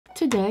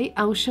Today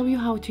I'll show you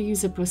how to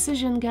use a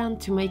precision gun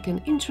to make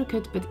an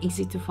intricate but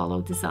easy to follow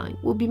design.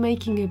 We'll be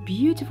making a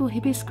beautiful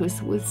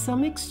hibiscus with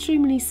some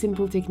extremely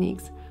simple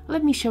techniques.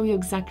 Let me show you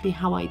exactly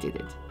how I did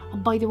it.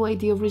 By the way,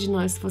 the original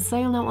is for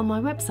sale now on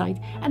my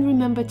website, and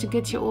remember to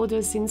get your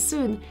orders in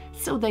soon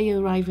so they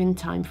arrive in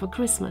time for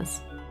Christmas.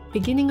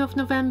 Beginning of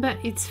November,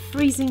 it's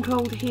freezing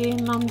cold here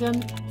in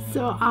London,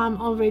 so I'm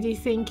already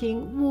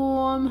thinking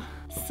warm,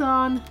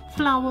 sun,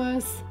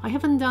 flowers. I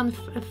haven't done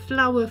a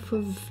flower for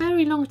a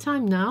very long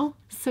time now,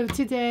 so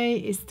today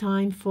is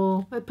time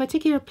for a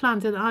particular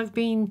plant that I've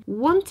been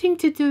wanting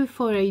to do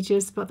for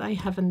ages, but I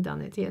haven't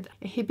done it yet.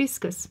 A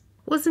hibiscus.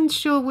 Wasn't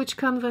sure which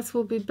canvas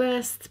will be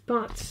best,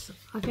 but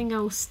I think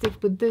I'll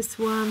stick with this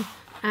one,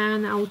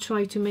 and I'll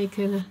try to make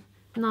a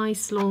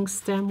nice long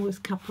stem with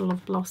a couple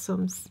of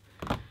blossoms.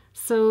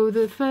 So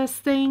the first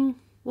thing,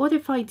 what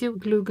if I do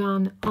glue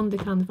gun on the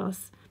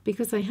canvas?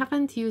 Because I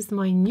haven't used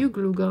my new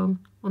glue gun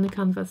on the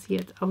canvas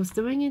yet. I was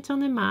doing it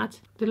on a mat.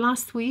 The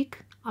last week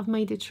I've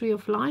made a tree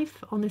of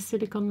life on a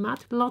silicone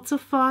mat. Lots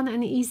of fun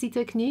and easy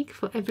technique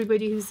for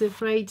everybody who's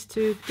afraid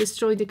to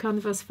destroy the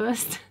canvas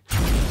first.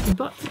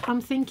 But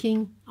I'm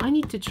thinking I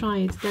need to try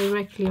it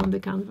directly on the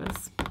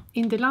canvas.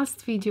 In the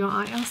last video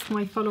I asked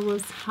my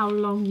followers how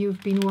long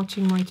you've been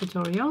watching my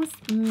tutorials.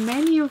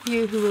 Many of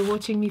you who were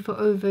watching me for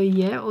over a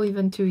year or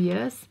even 2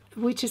 years,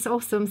 which is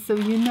awesome, so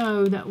you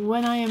know that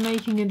when I am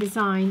making a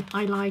design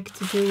I like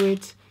to do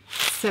it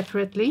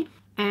separately,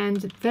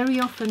 and very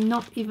often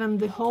not even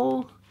the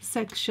whole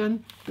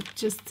section but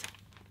just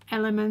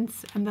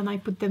elements, and then I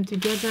put them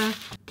together,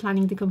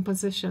 planning the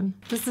composition.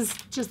 This is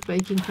just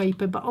baking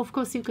paper, but of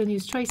course you can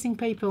use tracing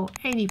paper or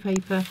any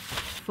paper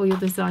for your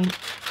design.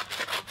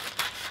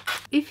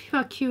 If you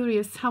are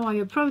curious how I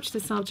approach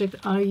the subject,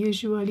 I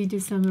usually do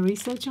some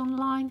research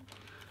online.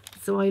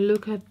 So I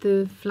look at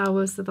the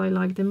flowers that I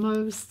like the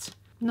most,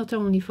 not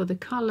only for the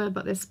color,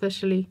 but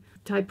especially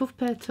type of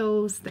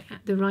petals,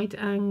 the right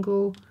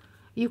angle.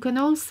 You can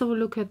also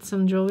look at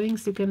some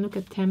drawings, you can look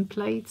at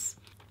templates.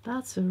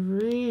 That's a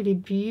really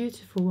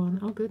beautiful one.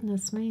 Oh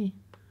goodness me,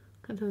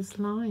 look at those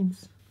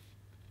lines.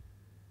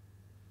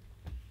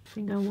 I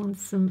think I want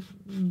some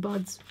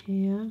buds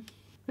here.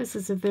 This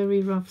is a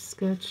very rough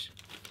sketch.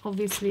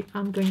 Obviously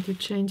I'm going to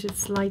change it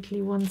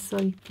slightly once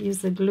I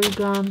use a glue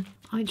gun.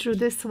 I drew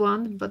this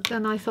one, but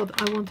then I thought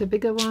I want a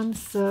bigger one,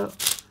 so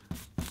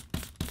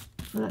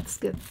let's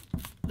get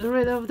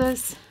rid of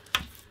this.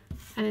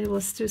 And it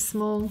was too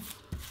small.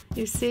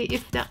 You see,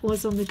 if that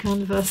was on the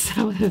canvas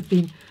I would have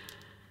been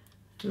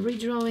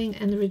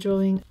redrawing and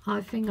redrawing.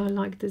 I think I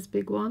like this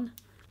big one.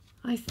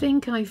 I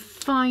think I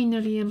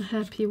finally am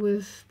happy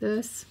with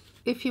this.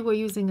 If you were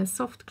using a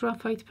soft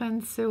graphite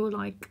pencil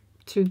like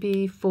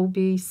 2B,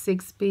 4B,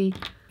 6B,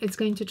 it's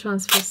going to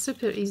transfer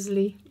super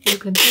easily. You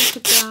can tape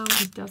it down,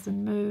 it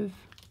doesn't move.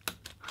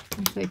 I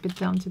can tape it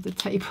down to the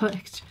table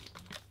actually.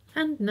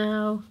 And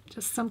now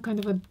just some kind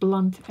of a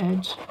blunt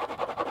edge.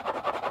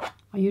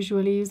 I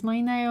usually use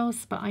my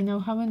nails, but I know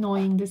how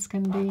annoying this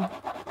can be.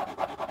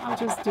 I'll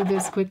just do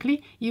this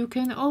quickly. You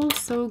can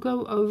also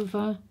go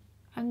over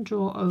and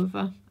draw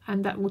over,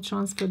 and that will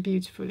transfer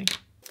beautifully.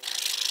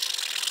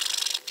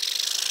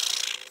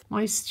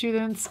 My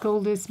students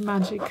call this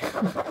magic.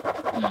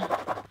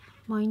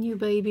 My new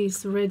baby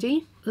is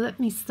ready. Let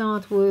me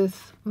start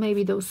with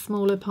maybe those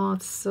smaller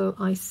parts so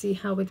I see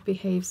how it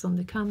behaves on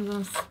the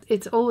canvas.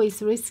 It's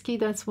always risky,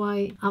 that's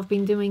why I've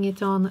been doing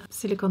it on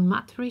silicone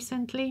mat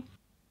recently.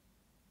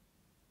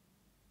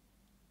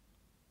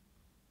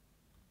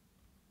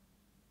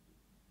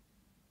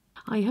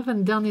 I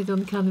haven't done it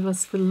on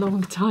canvas for a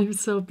long time,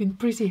 so I've been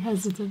pretty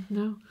hesitant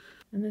now.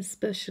 And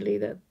especially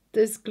that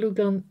this glue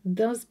gun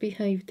does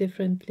behave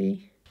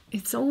differently.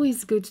 It's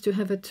always good to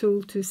have a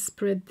tool to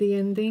spread the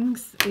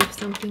endings if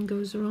something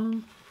goes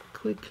wrong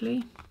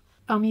quickly.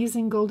 I'm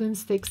using golden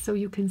sticks so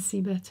you can see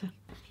better.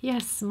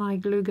 Yes, my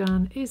glue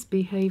gun is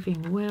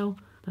behaving well.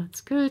 That's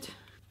good.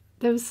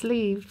 Those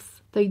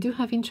leaves, they do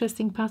have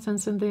interesting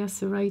patterns and they are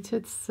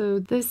serrated, so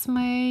this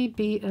may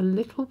be a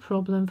little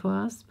problem for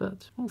us,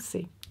 but we'll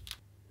see.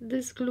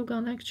 This glue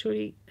gun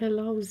actually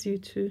allows you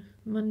to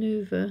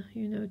maneuver,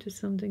 you know, to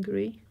some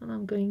degree. And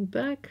I'm going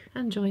back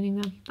and joining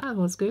them. That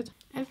was good.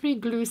 Every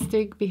glue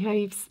stick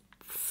behaves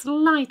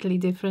slightly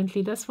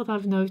differently. That's what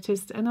I've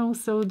noticed. And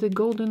also the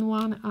golden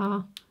one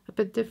are a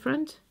bit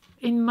different.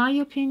 In my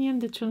opinion,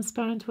 the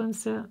transparent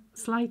ones are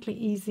slightly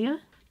easier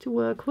to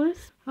work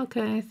with.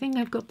 Okay, I think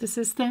I've got the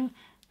system.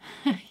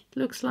 It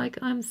looks like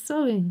I'm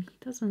sewing,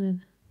 doesn't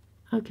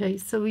it? Okay,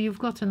 so you've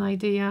got an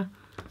idea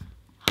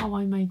how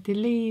I make the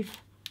leaf.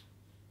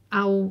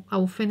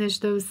 I'll finish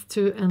those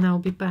two and I'll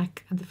be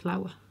back at the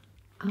flower.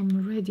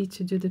 I'm ready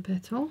to do the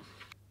petal,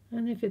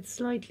 and if it's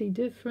slightly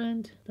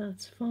different,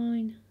 that's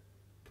fine.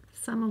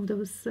 Some of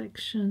those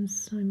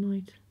sections I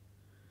might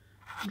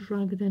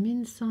drag them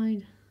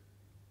inside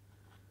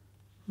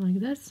like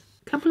this.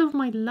 A couple of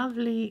my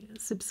lovely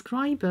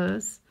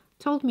subscribers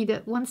told me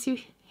that once you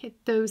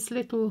hit those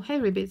little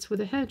hairy bits with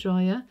a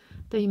hairdryer,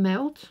 they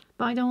melt,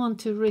 but I don't want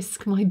to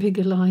risk my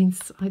bigger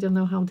lines. I don't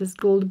know how this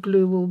gold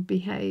glue will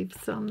behave,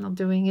 so I'm not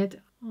doing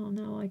it. Oh,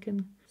 now I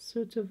can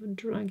sort of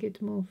drag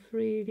it more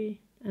freely,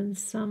 and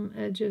some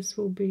edges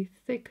will be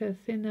thicker,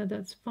 thinner.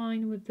 That's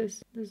fine with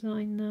this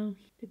design now.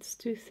 If it's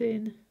too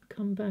thin,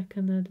 come back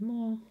and add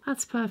more.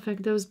 That's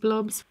perfect, those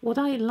blobs. What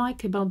I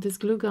like about this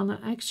glue gun,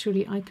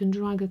 actually I can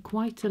drag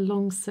quite a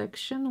long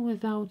section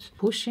without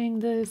pushing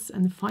this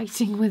and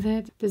fighting with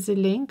it. There's a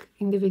link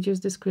in the video's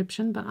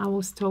description, but I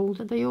was told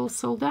that they all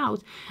sold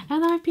out,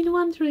 and I've been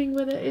wondering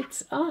whether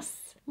it's us,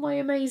 my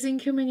amazing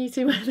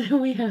community, whether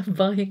we have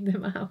buying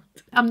them out.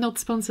 I'm not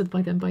sponsored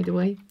by them, by the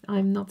way.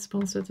 I'm not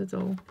sponsored at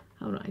all.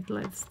 All right,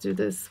 let's do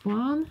this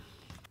one.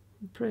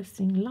 I'm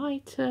pressing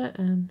lighter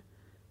and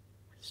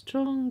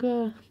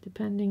stronger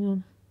depending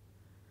on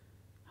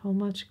how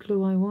much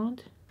glue I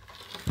want.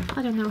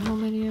 I don't know how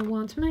many I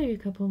want, maybe a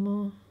couple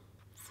more.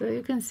 So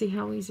you can see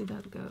how easy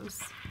that goes.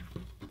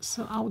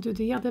 So I'll do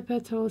the other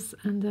petals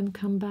and then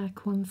come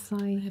back once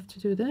I have to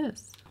do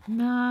this.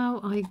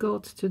 Now I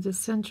got to the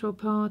central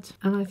part,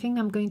 and I think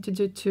I'm going to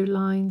do 2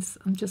 lines.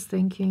 I'm just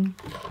thinking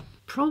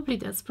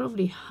that's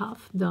probably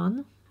half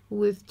done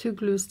with 2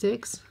 glue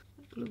sticks.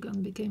 Glue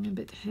gun became a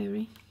bit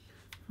hairy.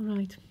 All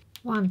right,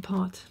 1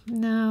 part.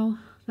 Now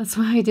that's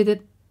why I did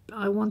it.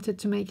 I wanted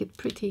to make it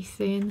pretty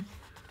thin.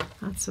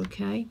 That's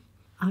okay.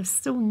 I've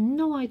still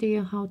no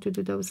idea how to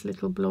do those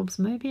little blobs.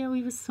 Maybe I'll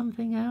use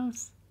something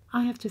else.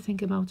 I have to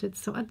think about it.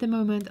 So at the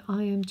moment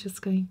I am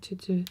just going to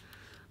do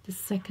the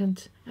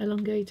second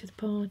elongated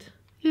part.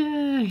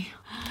 Yay!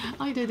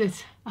 I did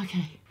it.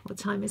 Okay, what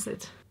time is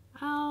it?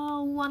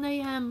 Oh, 1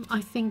 AM. I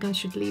think I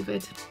should leave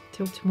it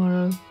till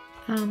tomorrow.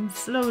 I'm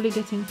slowly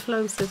getting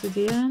closer to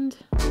the end.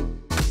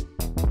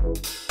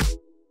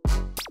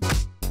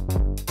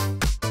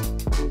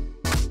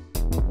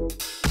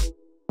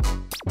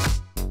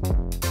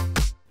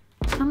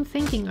 I'm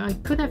thinking I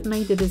could have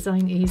made the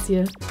design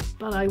easier,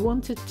 but I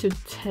wanted to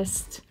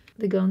test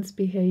the gun's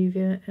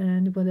behavior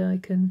and whether I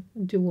can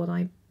do what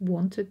I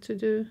wanted to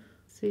do.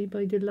 See,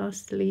 by the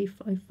last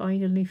leaf I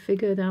finally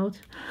figured out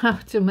how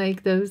to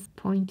make those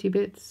pointy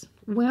bits.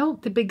 Well,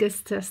 the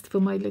biggest test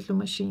for my little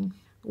machine,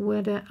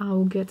 whether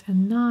I'll get a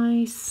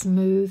nice,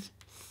 smooth,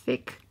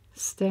 thick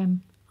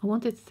stem. I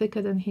want it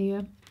thicker than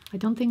here. I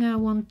don't think I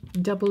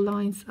want double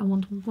lines. I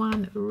want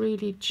one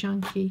really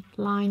chunky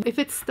line. If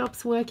it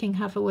stops working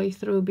halfway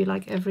through, it'll be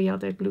like every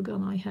other glue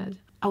gun I had.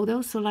 I would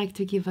also like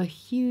to give a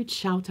huge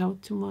shout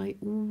out to my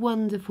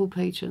wonderful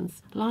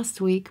patrons.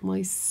 Last week,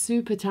 my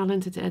super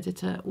talented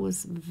editor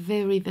was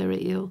very, very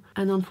ill,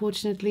 and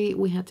unfortunately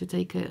we had to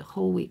take a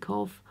whole week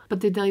off.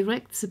 But the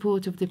direct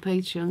support of the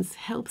patrons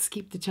helps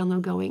keep the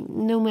channel going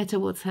no matter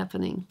what's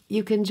happening.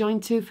 You can join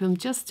too from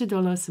just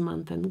 $2 a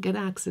month and get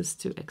access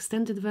to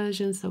extended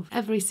versions of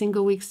every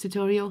single week's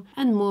tutorial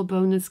and more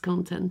bonus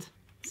content.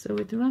 So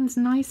it runs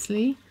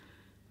nicely,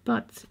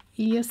 but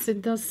yes,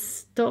 it does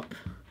stop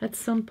at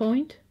some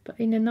point, but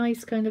in a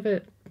nice kind of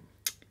a,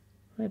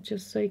 let's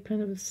just say,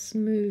 kind of a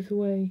smooth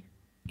way.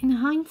 In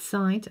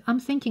hindsight, I'm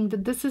thinking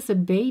that this is a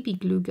baby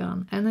glue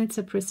gun and it's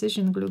a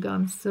precision glue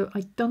gun, so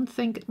I don't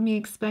think me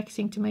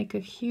expecting to make a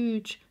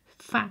huge,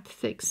 fat,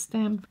 thick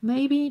stem.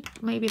 Maybe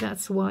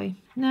that's why.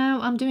 Now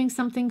I'm doing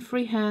something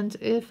freehand.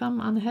 If I'm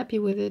unhappy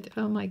with it,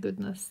 oh my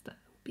goodness, that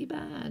would be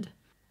bad.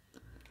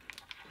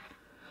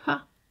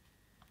 Ha!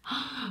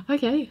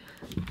 Okay,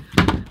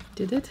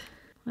 did it.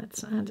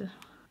 Let's add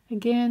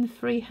again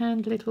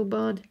freehand little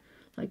bud,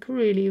 like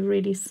really,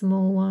 really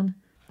small one.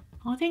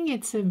 I think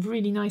it's a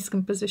really nice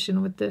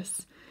composition with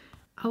this.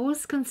 I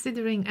was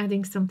considering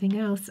adding something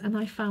else and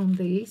I found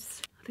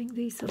these. I think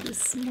these are the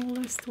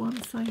smallest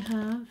ones I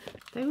have.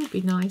 They would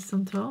be nice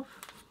on top.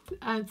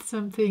 Add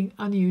something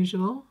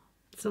unusual.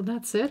 So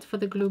that's it for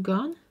the glue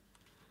gun.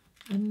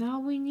 And now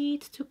we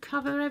need to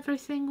cover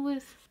everything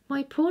with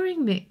my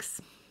pouring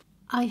mix.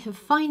 I have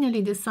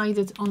finally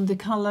decided on the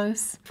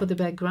colors for the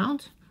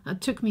background. It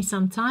took me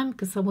some time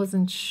because I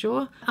wasn't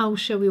sure. I'll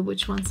show you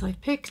which ones I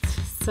picked.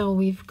 So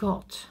we've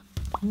got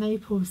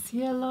Naples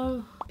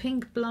Yellow,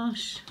 Pink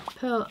Blush,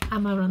 Pearl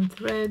Amaranth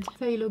Red,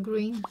 Phthalo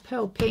Green,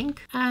 Pearl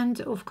Pink,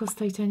 and of course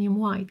Titanium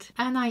White.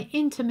 And I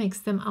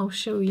intermixed them, I'll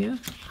show you.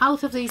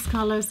 Out of these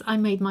colors I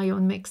made my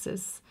own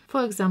mixes.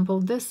 For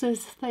example, this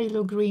is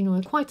Phthalo Green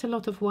with quite a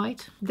lot of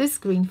white. This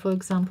green, for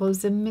example,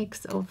 is a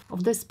mix of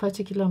this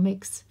particular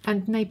mix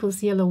and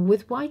Naples Yellow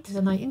with white.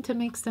 Then I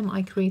intermixed them,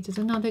 I created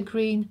another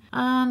green,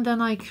 and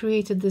then I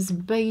created this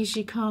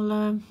beigey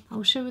color.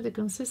 I'll show you the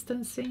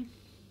consistency.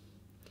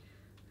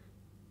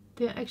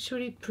 They're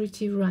actually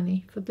pretty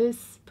runny. For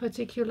this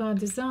particular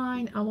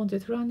design, I want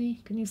it runny.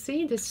 Can you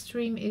see? The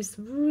stream is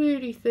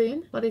really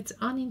thin, but it's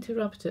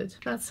uninterrupted.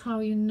 That's how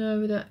you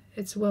know that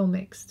it's well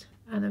mixed.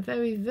 And a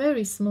very,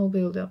 very small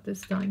build-up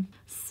this time.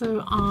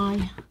 So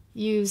I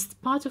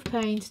used part of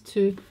paint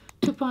to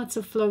 2 parts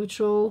of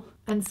Floetrol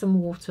and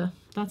some water.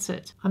 That's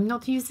it. I'm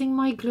not using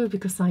my glue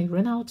because I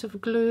ran out of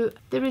glue.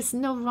 There is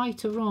no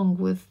right or wrong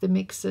with the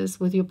mixes,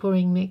 with your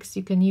pouring mix.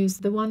 You can use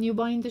the one you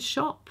buy in the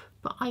shop,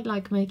 but I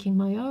like making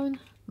my own.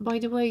 By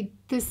the way,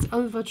 this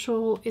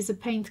Overtrol is a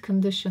paint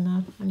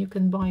conditioner and you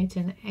can buy it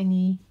in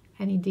any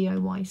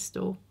DIY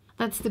store.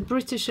 That's the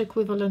British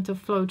equivalent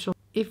of Floetrol.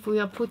 if we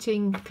are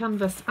putting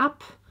canvas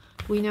up,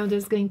 we know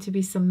there's going to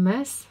be some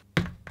mess.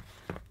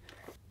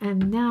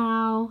 And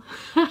now,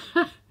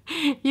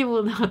 you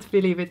will not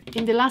believe it.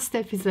 In the last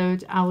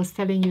episode, I was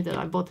telling you that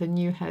I bought a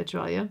new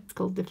hairdryer. It's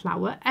called the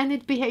Flower, and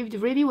it behaved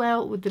really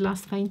well with the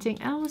last painting.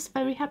 I was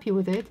very happy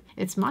with it.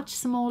 It's much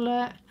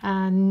smaller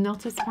and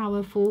not as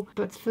powerful,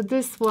 but for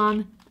this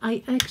one,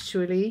 I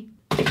actually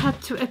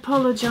had to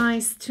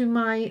apologize to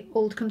my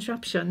old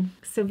contraption.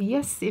 So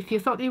yes, if you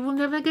thought you were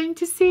never going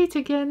to see it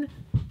again,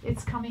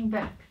 it's coming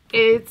back.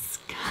 It's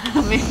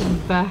coming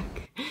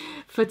back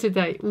for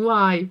today.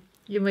 Why?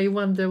 You may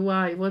wonder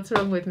why. What's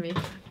wrong with me?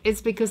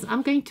 It's because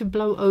I'm going to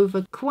blow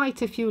over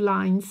quite a few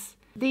lines.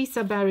 These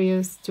are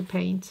barriers to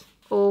paint,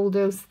 all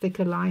those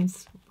thicker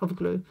lines of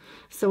glue.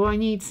 So I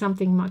need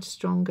something much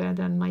stronger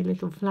than my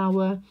little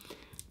flower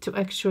to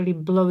actually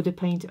blow the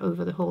paint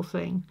over the whole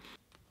thing.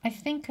 I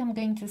think I'm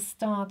going to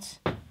start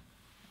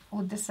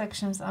with the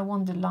sections I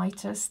want the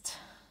lightest.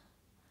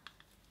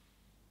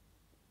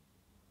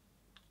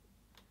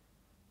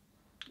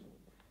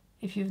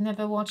 If you've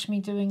never watched me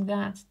doing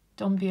that,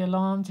 don't be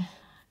alarmed.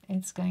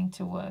 It's going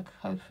to work,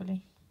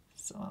 hopefully.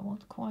 So I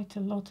want quite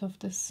a lot of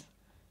this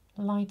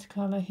light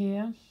color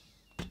here.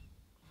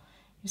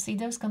 You see,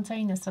 those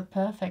containers are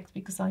perfect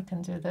because I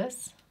can do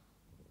this.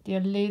 They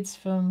are lids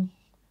from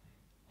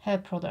hair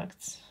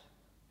products.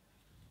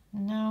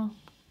 Now,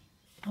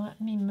 let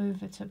me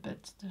move it a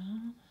bit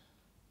down.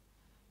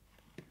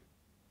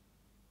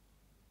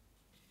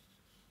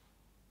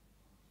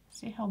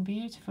 See how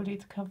beautifully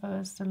it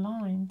covers the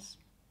lines.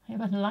 I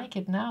even like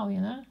it now,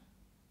 you know.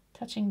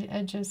 Touching the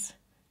edges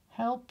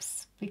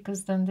helps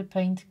because then the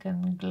paint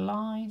can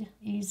glide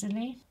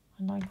easily.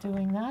 I like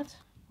doing that.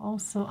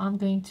 Also, I'm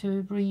going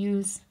to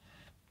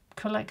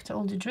collect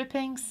all the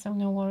drippings, so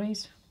no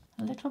worries.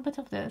 A little bit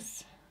of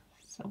this,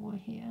 so we're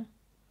here.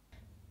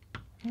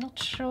 Not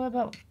sure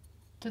about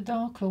the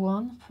darker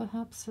one,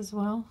 perhaps as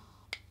well.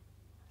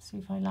 See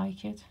if I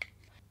like it.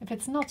 If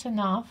it's not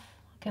enough,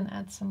 I can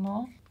add some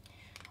more.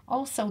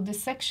 Also, the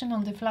section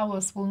on the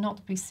flowers will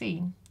not be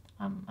seen.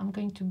 I'm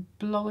going to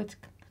blow it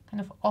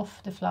kind of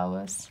off the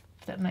flowers,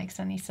 if that makes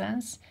any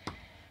sense.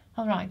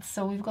 All right,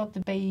 so we've got the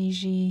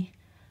beigey,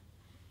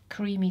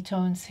 creamy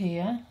tones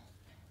here.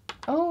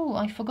 Oh,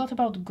 I forgot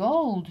about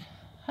gold,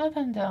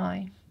 haven't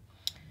I?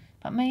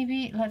 But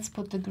maybe let's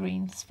put the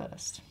greens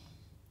first.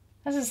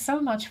 This is so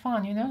much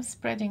fun, you know,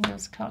 spreading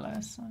those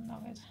colors. I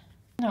love it.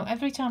 No,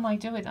 every time I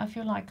do it, I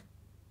feel like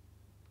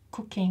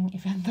cooking,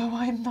 even though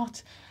I'm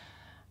not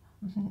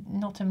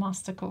a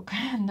master cook.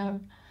 No,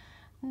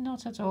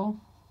 not at all.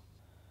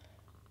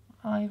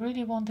 I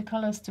really want the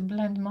colors to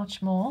blend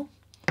much more,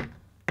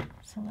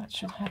 so that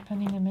should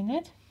happen in a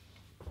minute.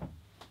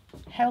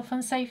 Health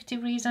and safety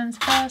reasons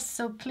first,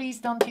 so please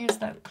don't use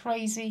that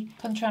crazy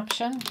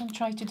contraption. Don't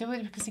try to do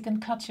it because you can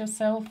cut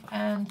yourself,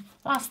 and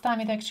last time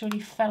it actually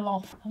fell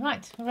off. All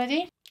right,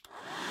 ready?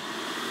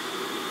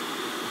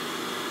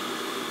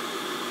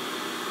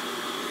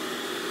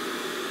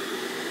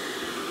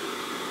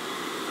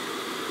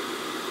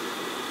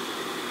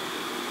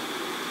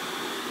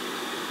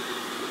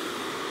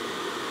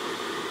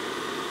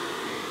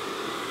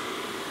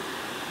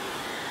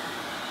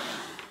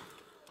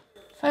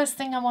 First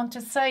thing I want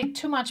to say,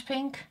 too much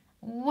pink,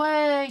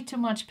 way too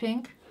much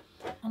pink.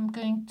 I'm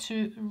going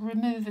to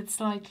remove it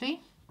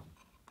slightly.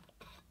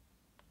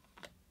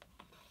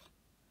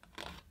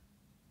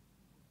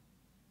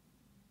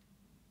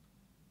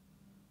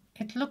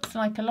 It looks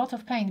like a lot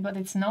of paint, but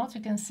it's not.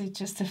 You can see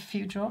just a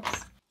few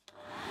drops.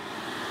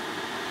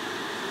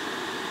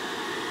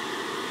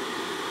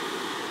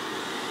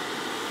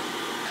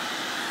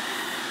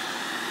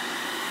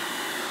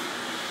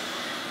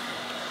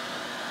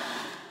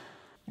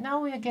 Now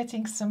we are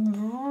getting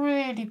some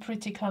really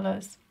pretty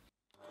colors.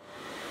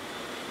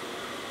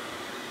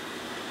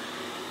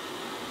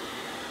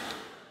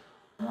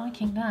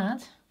 Liking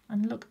that.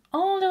 And look,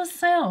 all those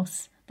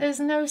cells. There's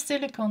no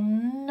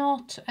silicone,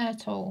 not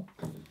at all.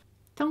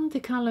 Don't the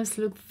colors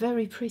look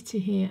very pretty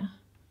here?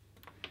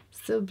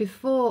 So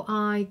before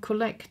I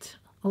collect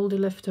all the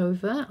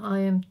leftover, I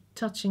am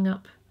touching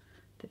up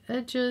the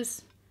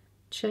edges,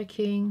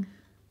 checking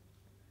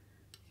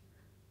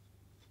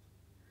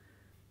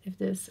if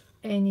there's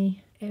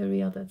any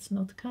area that's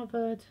not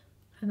covered,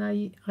 and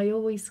I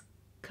always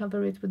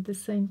cover it with the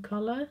same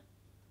color.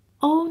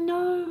 Oh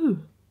no,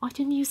 I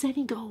didn't use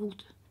any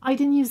gold. I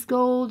didn't use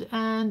gold,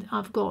 and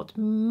I've got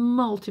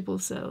multiple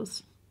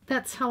cells.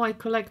 That's how I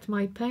collect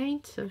my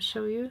paint. I'll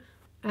show you,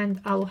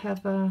 and I'll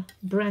have a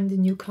brand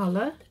new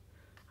color.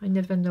 I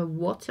never know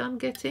what I'm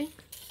getting.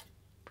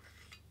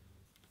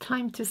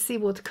 Time to see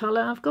what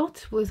color I've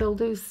got with all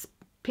those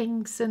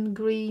pinks and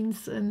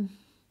greens and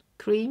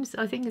creams.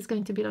 I think it's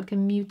going to be like a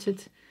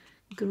muted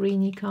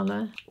greeny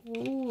color.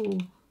 Oh,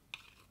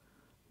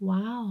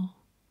 wow,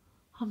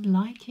 I'm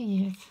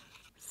liking it.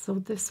 So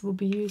this will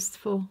be used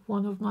for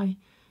one of my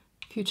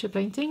future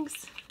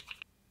paintings.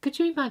 Could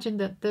you imagine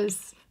that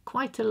there's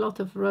quite a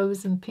lot of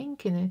rose and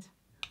pink in it?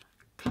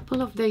 A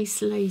couple of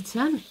days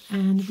later,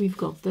 and we've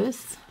got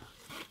this.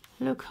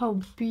 Look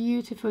how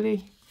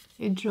beautifully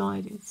it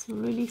dried. It's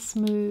really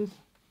smooth.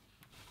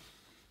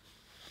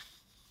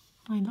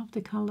 I love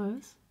the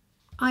colors.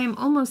 I am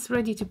almost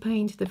ready to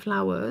paint the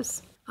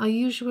flowers. I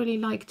usually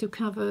like to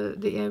cover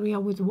the area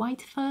with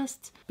white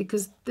first,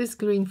 because this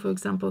green, for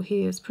example,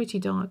 here is pretty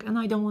dark and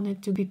I don't want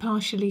it to be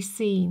partially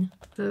seen.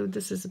 So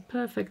this is a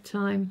perfect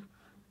time,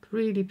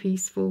 really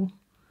peaceful,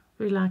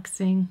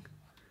 relaxing,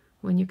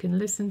 when you can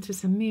listen to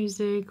some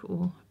music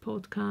or a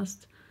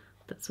podcast.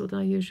 That's what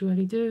I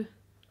usually do.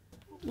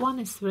 One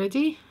is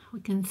ready, we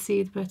can see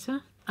it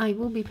better. I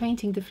will be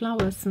painting the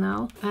flowers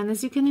now, and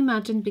as you can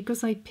imagine,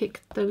 because I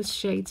picked those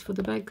shades for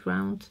the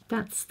background,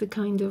 that's the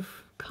kind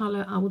of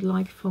color I would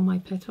like for my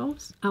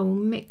petals. I will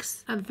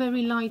mix a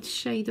very light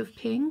shade of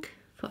pink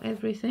for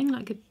everything,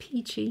 like a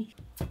peachy,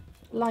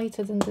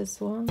 lighter than this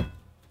one.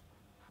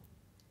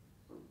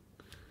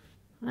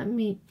 Let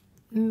me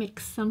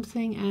mix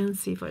something and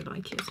see if I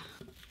like it.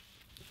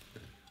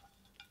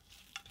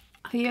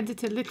 I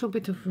added a little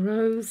bit of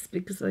rose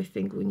because I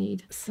think we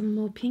need some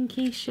more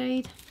pinky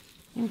shade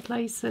in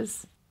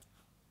places.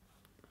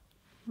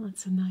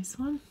 That's a nice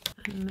one.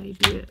 And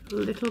maybe a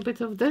little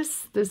bit of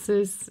this. This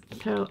is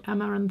Pearl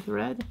Amaranth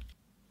Red.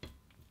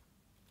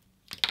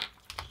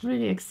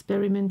 Really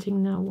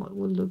experimenting now what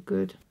will look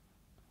good.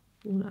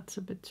 Oh, that's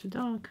a bit too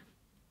dark.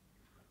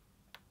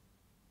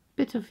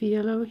 Bit of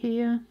yellow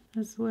here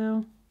as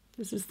well.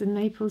 This is the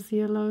Naples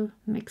yellow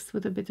mixed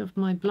with a bit of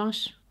my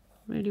blush.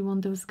 Really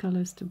want those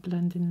colors to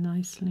blend in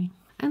nicely.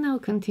 And I'll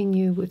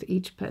continue with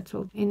each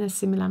petal in a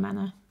similar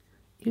manner,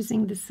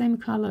 using the same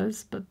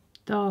colors but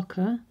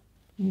darker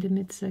in the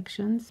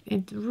midsections.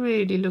 It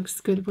really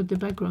looks good with the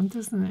background,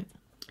 doesn't it?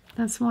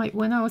 That's why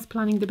when I was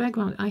planning the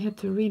background, I had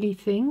to really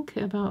think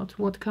about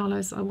what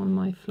colors I want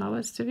my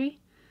flowers to be,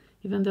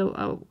 even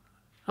though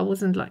I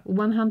wasn't like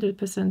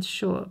 100%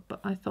 sure, but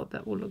I thought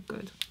that would look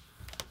good.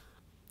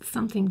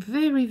 Something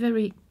very,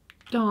 very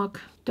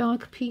dark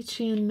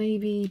peachy and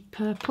maybe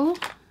purple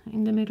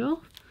in the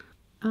middle.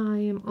 I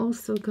am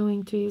also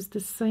going to use the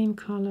same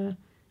color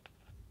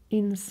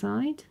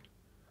inside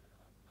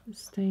the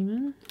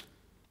stamen.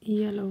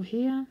 Yellow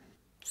here.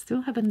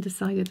 Still haven't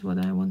decided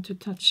whether I want to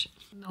touch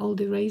all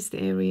the raised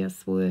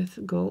areas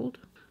with gold.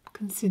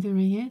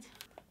 Considering it.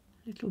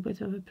 A little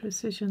bit of a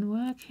precision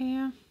work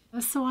here.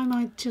 So I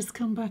might just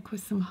come back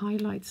with some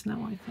highlights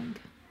now, I think.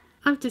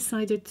 I've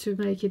decided to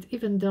make it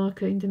even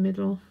darker in the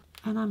middle,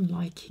 and I'm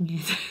liking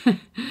it.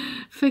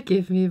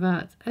 Forgive me,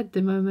 but at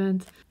the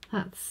moment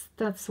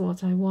that's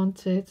what I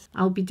wanted.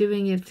 I'll be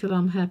doing it till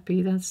I'm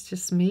happy. That's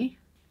just me.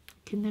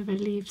 Can never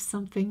leave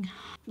something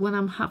when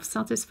I'm half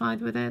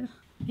satisfied with it.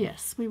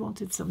 Yes, we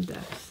wanted some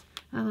depth,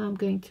 and I'm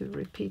going to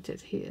repeat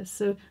it here.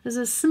 So there's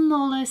a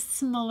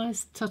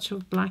smallest touch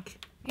of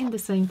black in the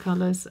same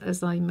colors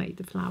as I made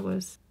the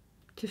flowers.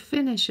 To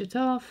finish it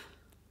off,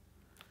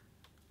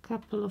 a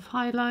couple of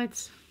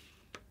highlights.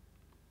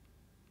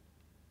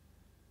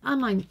 I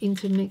might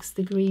intermix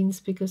the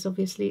greens because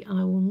obviously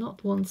I will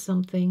not want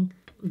something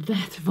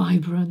that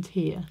vibrant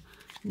here.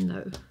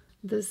 No,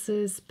 this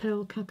is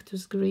Pearl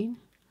Cactus Green.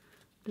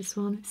 This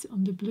one is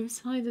on the blue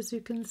side, as you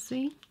can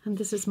see, and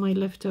this is my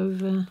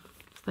leftover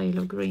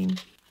phthalo green.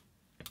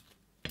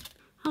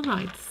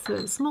 Alright,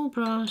 so small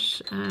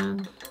brush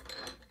and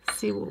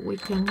see what we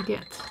can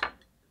get.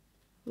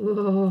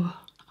 Oh,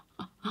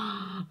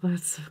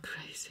 that's so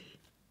crazy.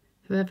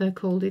 Whoever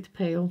called it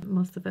pale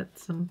must have had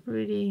some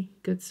really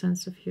good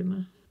sense of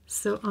humor.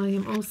 So I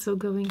am also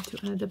going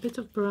to add a bit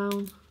of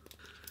brown.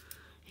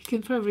 You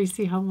can probably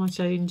see how much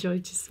I enjoy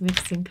just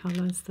mixing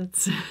colors.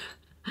 That's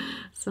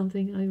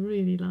something I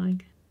really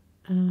like.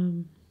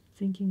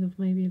 Thinking of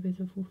maybe a bit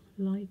of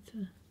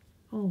lighter.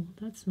 Oh,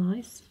 that's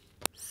nice.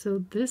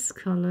 So this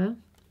color,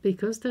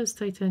 because there's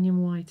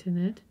titanium white in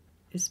it,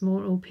 is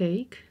more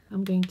opaque.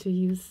 I'm going to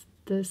use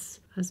this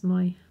as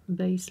my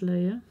base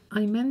layer.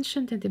 I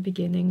mentioned at the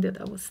beginning that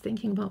I was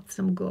thinking about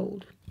some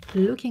gold.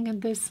 Looking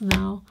at this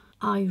now,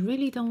 I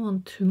really don't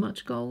want too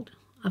much gold.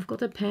 I've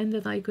got a pen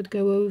that I could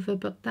go over,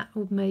 but that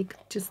would make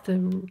just a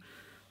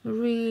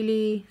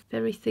really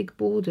very thick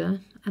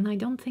border, and I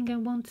don't think I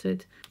want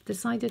it.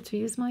 Decided to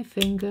use my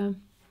finger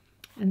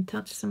and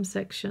touch some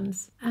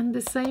sections. And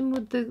the same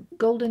with the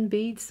golden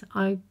beads.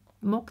 I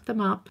mocked them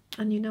up,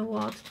 and you know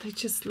what? They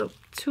just look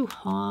too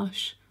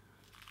harsh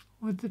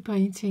with the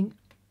painting.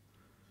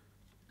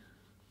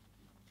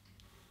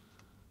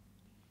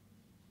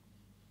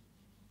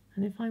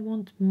 And if I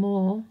want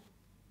more,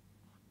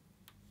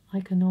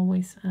 I can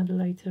always add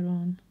later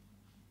on.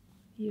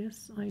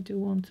 Yes, I do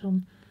want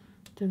on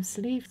those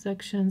sleeve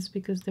sections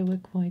because they were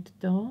quite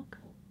dark.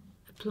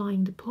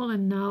 Applying the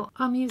pollen now.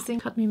 I'm using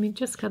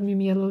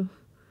cadmium yellow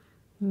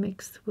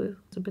mixed with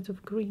a bit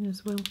of green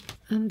as well.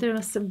 And there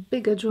are some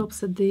bigger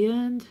drops at the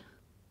end.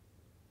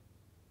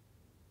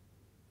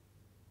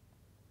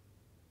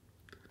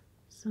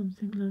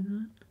 Something like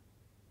that.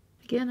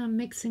 Again, I'm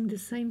mixing the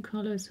same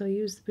colors I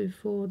used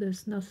before.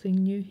 There's nothing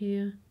new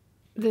here.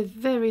 The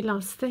very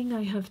last thing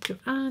I have to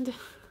add,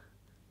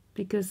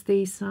 because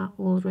these are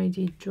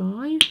already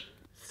dry,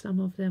 some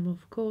of them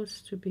of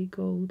course to be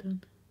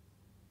golden.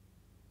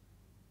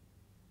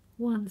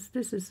 Once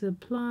this is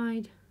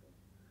applied,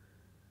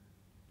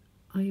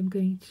 I am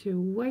going to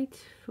wait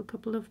for a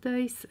couple of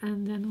days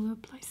and then we'll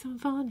apply some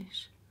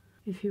varnish.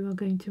 If you are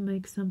going to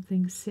make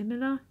something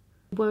similar,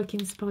 work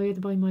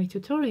inspired by my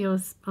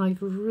tutorials,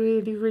 I've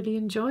really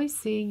enjoyed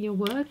seeing your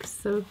work.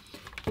 So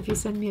if you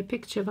send me a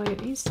picture via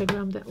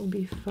Instagram, that will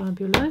be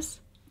fabulous.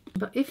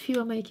 But if you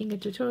are making a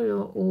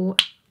tutorial or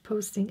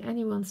posting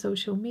any on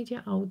social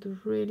media, I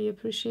would really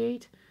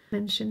appreciate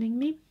mentioning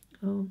me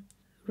or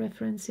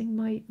referencing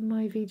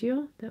my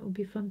video. That would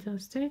be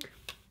fantastic.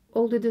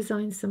 All the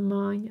designs are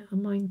mine.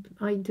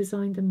 I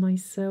designed them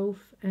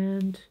myself,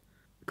 and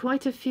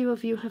quite a few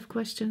of you have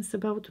questions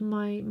about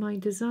my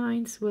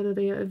designs, whether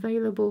they are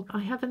available. I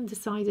haven't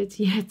decided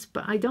yet,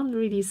 but I don't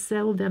really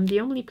sell them.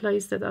 The only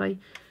place that I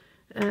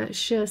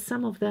share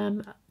some of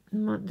them,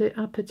 the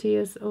upper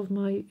tiers of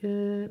my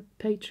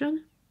Patreon.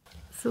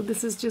 So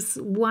this is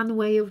just one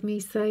way of me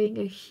saying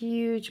a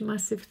huge,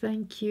 massive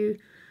thank you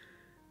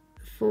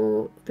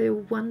for their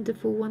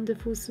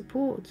wonderful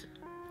support.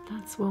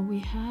 That's what we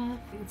have.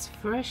 It's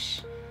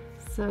fresh,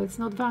 so it's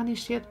not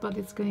varnished yet, but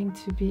it's going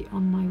to be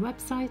on my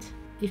website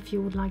if you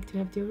would like to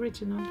have the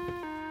original.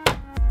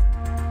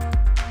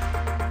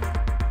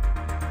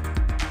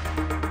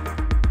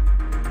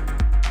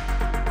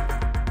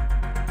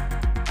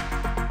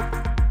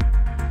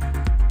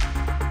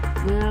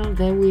 Well,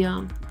 there we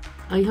are.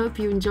 I hope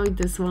you enjoyed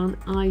this one.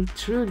 I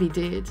truly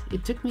did.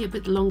 It took me a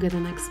bit longer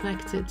than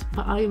expected,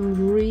 but I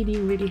am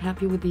really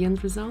happy with the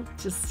end result.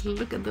 Just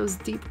look at those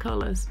deep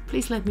colors.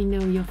 Please let me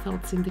know your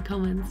thoughts in the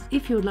comments.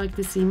 If you would like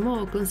to see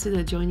more,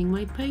 consider joining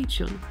my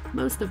Patreon.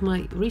 Most of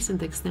my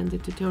recent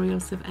extended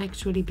tutorials have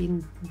actually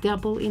been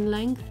double in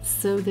length,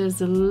 so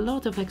there's a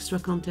lot of extra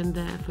content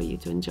there for you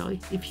to enjoy.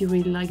 If you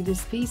really like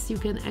this piece, you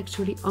can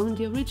actually own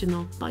the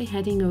original by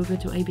heading over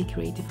to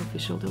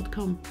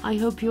abcreativeofficial.com. I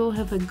hope you all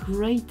have a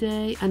great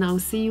day, and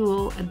I'll see you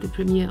all at the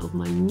premiere of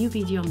my new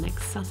video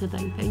next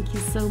Saturday. Thank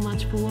you so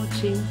much for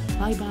watching.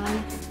 Bye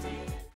bye.